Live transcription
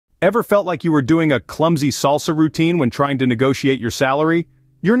Ever felt like you were doing a clumsy salsa routine when trying to negotiate your salary?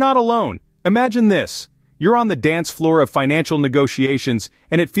 You're not alone. Imagine this. You're on the dance floor of financial negotiations,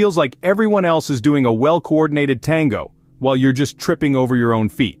 and it feels like everyone else is doing a well-coordinated tango, while you're just tripping over your own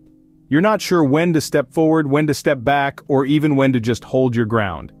feet. You're not sure when to step forward, when to step back, or even when to just hold your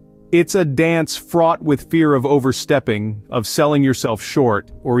ground. It's a dance fraught with fear of overstepping, of selling yourself short,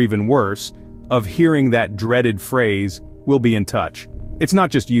 or even worse, of hearing that dreaded phrase, "We'll be in touch." It's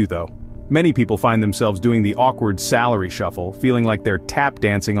not just you though. Many people find themselves doing the awkward salary shuffle, feeling like they're tap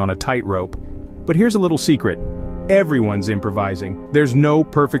dancing on a tightrope. But here's a little secret. Everyone's improvising. There's no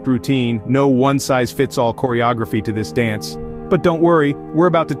perfect routine, no one-size-fits-all choreography to this dance. But don't worry, we're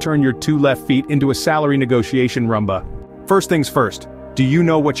about to turn your two left feet into a salary negotiation rumba. First things first, do you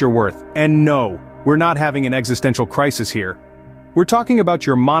know what you're worth? And no, we're not having an existential crisis here. We're talking about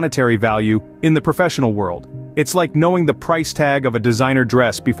your monetary value in the professional world. It's like knowing the price tag of a designer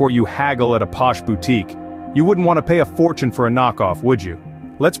dress before you haggle at a posh boutique. You wouldn't want to pay a fortune for a knockoff, would you?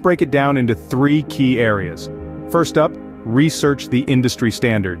 Let's break it down into 3 key areas. First up, research the industry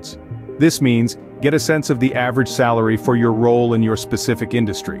standards. This means, get a sense of the average salary for your role in your specific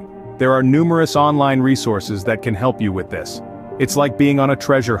industry. There are numerous online resources that can help you with this. It's like being on a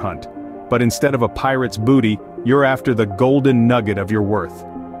treasure hunt, but instead of a pirate's booty, you're after the golden nugget of your worth.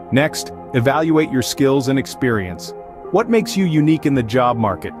 Next, evaluate your skills and experience. What makes you unique in the job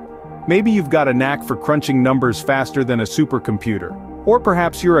market? Maybe you've got a knack for crunching numbers faster than a supercomputer. Or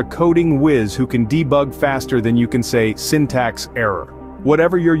perhaps you're a coding whiz who can debug faster than you can say syntax error.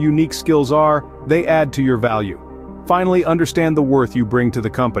 Whatever your unique skills are, they add to your value. Finally, understand the worth you bring to the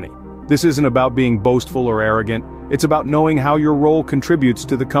company. This isn't about being boastful or arrogant, it's about knowing how your role contributes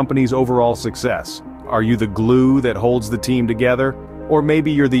to the company's overall success. Are you the glue that holds the team together? Or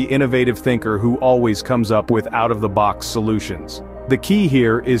maybe you're the innovative thinker who always comes up with out-of-the-box solutions. The key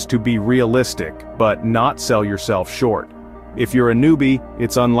here is to be realistic, but not sell yourself short. If you're a newbie,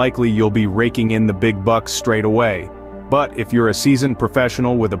 it's unlikely you'll be raking in the big bucks straight away. But if you're a seasoned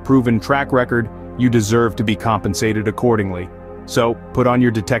professional with a proven track record, you deserve to be compensated accordingly. So, put on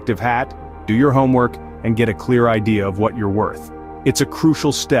your detective hat, do your homework, and get a clear idea of what you're worth. It's a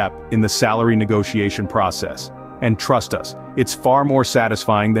crucial step in the salary negotiation process. And trust us, it's far more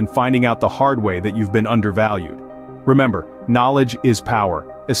satisfying than finding out the hard way that you've been undervalued. Remember, knowledge is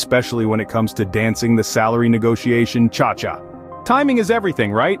power, especially when it comes to dancing the salary negotiation cha-cha. Timing is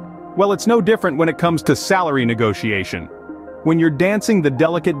everything, right? Well, it's no different when it comes to salary negotiation. When you're dancing the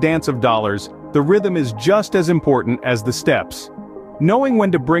delicate dance of dollars, the rhythm is just as important as the steps. Knowing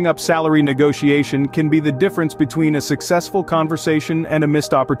when to bring up salary negotiation can be the difference between a successful conversation and a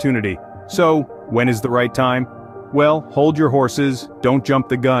missed opportunity. So, when is the right time? Well, hold your horses, don't jump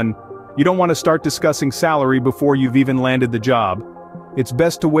the gun. You don't want to start discussing salary before you've even landed the job. It's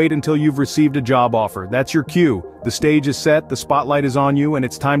best to wait until you've received a job offer. That's your cue. The stage is set, the spotlight is on you, and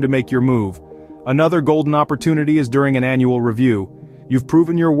it's time to make your move. Another golden opportunity is during an annual review. You've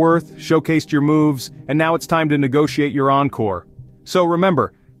proven your worth, showcased your moves, and now it's time to negotiate your encore. So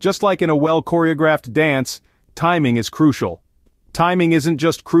remember, just like in a well-choreographed dance, timing is crucial. Timing isn't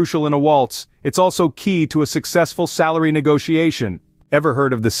just crucial in a waltz, it's also key to a successful salary negotiation. Ever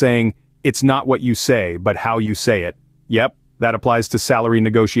heard of the saying, "It's not what you say, but how you say it"? Yep, that applies to salary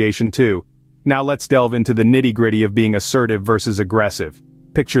negotiation too. Now let's delve into the nitty-gritty of being assertive versus aggressive.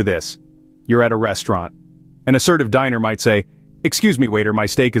 Picture this. You're at a restaurant. An assertive diner might say, "Excuse me, waiter, my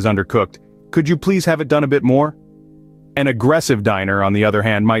steak is undercooked. Could you please have it done a bit more?" An aggressive diner, on the other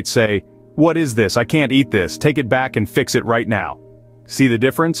hand, might say, "What is this? I can't eat this. Take it back and fix it right now." See the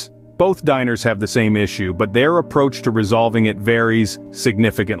difference? Both diners have the same issue, but their approach to resolving it varies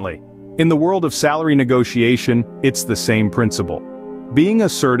significantly. In the world of salary negotiation, it's the same principle. Being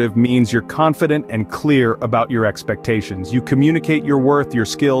assertive means you're confident and clear about your expectations. You communicate your worth, your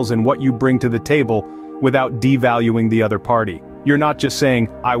skills, and what you bring to the table without devaluing the other party. You're not just saying,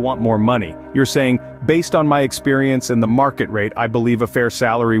 "I want more money." You're saying, "Based on my experience and the market rate, I believe a fair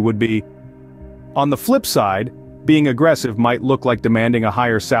salary would be." On the flip side, being aggressive might look like demanding a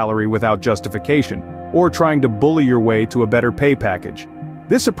higher salary without justification, or trying to bully your way to a better pay package.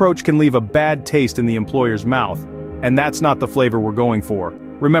 This approach can leave a bad taste in the employer's mouth, and that's not the flavor we're going for.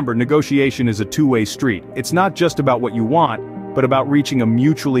 Remember, negotiation is a two-way street. It's not just about what you want, but about reaching a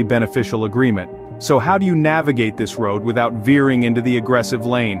mutually beneficial agreement. So how do you navigate this road without veering into the aggressive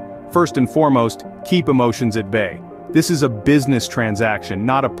lane? First and foremost, keep emotions at bay. This is a business transaction,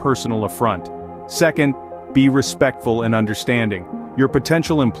 not a personal affront. Second, be respectful and understanding. Your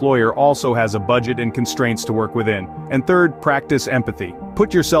potential employer also has a budget and constraints to work within. And third, practice empathy.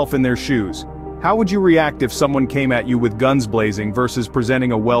 Put yourself in their shoes. How would you react if someone came at you with guns blazing versus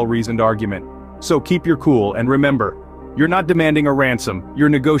presenting a well-reasoned argument? So keep your cool and remember, you're not demanding a ransom, you're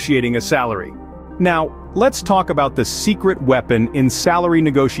negotiating a salary. Now, let's talk about the secret weapon in salary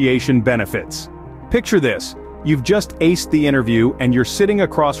negotiation benefits. Picture this, you've just aced the interview and you're sitting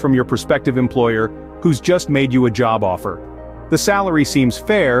across from your prospective employer who's just made you a job offer. The salary seems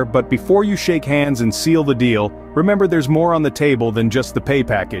fair, but before you shake hands and seal the deal, remember there's more on the table than just the pay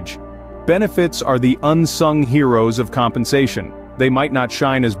package. Benefits are the unsung heroes of compensation. They might not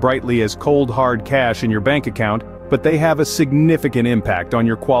shine as brightly as cold hard cash in your bank account, but they have a significant impact on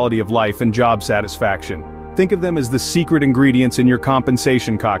your quality of life and job satisfaction. Think of them as the secret ingredients in your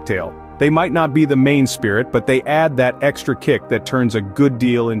compensation cocktail. They might not be the main spirit, but they add that extra kick that turns a good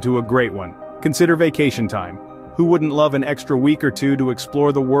deal into a great one. Consider vacation time. Who wouldn't love an extra week or two to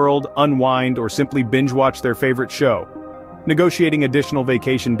explore the world, unwind, or simply binge-watch their favorite show? Negotiating additional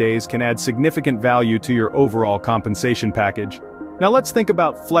vacation days can add significant value to your overall compensation package. Now let's think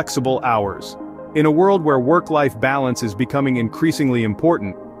about flexible hours. In a world where work-life balance is becoming increasingly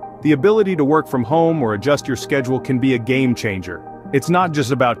important, the ability to work from home or adjust your schedule can be a game changer. It's not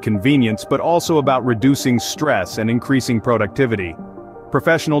just about convenience, but also about reducing stress and increasing productivity.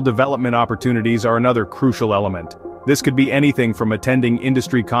 Professional development opportunities are another crucial element. This could be anything from attending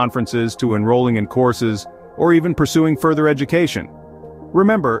industry conferences to enrolling in courses, or even pursuing further education.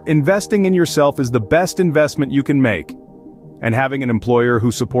 Remember, investing in yourself is the best investment you can make. And having an employer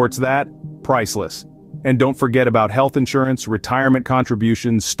who supports that, priceless. And don't forget about health insurance, retirement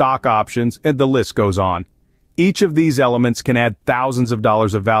contributions, stock options, and the list goes on. Each of these elements can add thousands of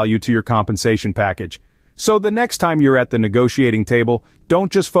dollars of value to your compensation package. So the next time you're at the negotiating table,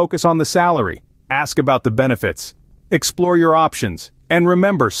 don't just focus on the salary. Ask about the benefits. Explore your options. And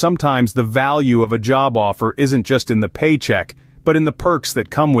remember, sometimes the value of a job offer isn't just in the paycheck, but in the perks that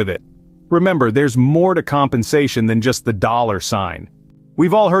come with it. Remember, there's more to compensation than just the dollar sign.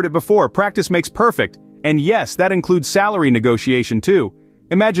 We've all heard it before, practice makes perfect. And yes, that includes salary negotiation too.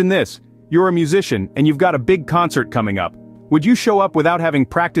 Imagine this, you're a musician and you've got a big concert coming up. Would you show up without having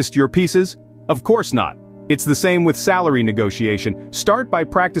practiced your pieces? Of course not. It's the same with salary negotiation. Start by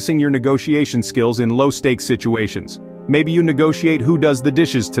practicing your negotiation skills in low-stakes situations. Maybe you negotiate who does the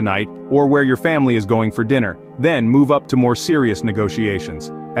dishes tonight, or where your family is going for dinner. Then move up to more serious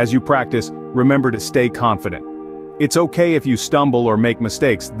negotiations. As you practice, remember to stay confident. It's okay if you stumble or make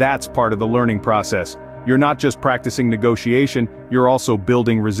mistakes, that's part of the learning process. You're not just practicing negotiation, you're also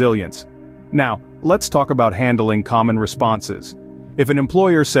building resilience. Now, let's talk about handling common responses. If an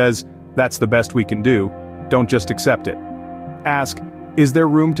employer says, "That's the best we can do," don't just accept it. Ask, is there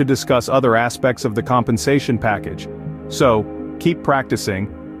room to discuss other aspects of the compensation package? So, keep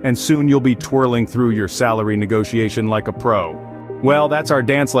practicing, and soon you'll be twirling through your salary negotiation like a pro. Well, that's our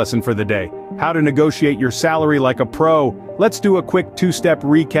dance lesson for the day. How to negotiate your salary like a pro. Let's do a quick two-step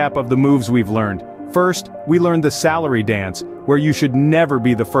recap of the moves we've learned. First, we learned the salary dance, where you should never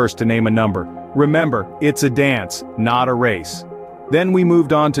be the first to name a number. Remember, it's a dance, not a race. Then we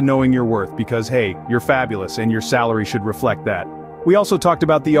moved on to knowing your worth because hey, you're fabulous and your salary should reflect that. We also talked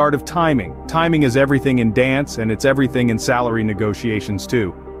about the art of timing. Timing is everything in dance and it's everything in salary negotiations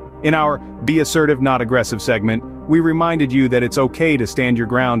too. In our Be Assertive Not Aggressive segment, we reminded you that it's okay to stand your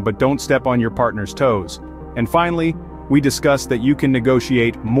ground but don't step on your partner's toes. And finally, we discussed that you can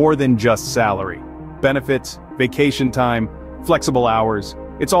negotiate more than just salary. Benefits, vacation time, flexible hours,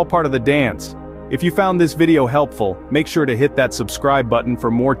 it's all part of the dance. If you found this video helpful, make sure to hit that subscribe button for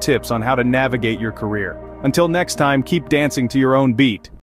more tips on how to navigate your career. Until next time, keep dancing to your own beat.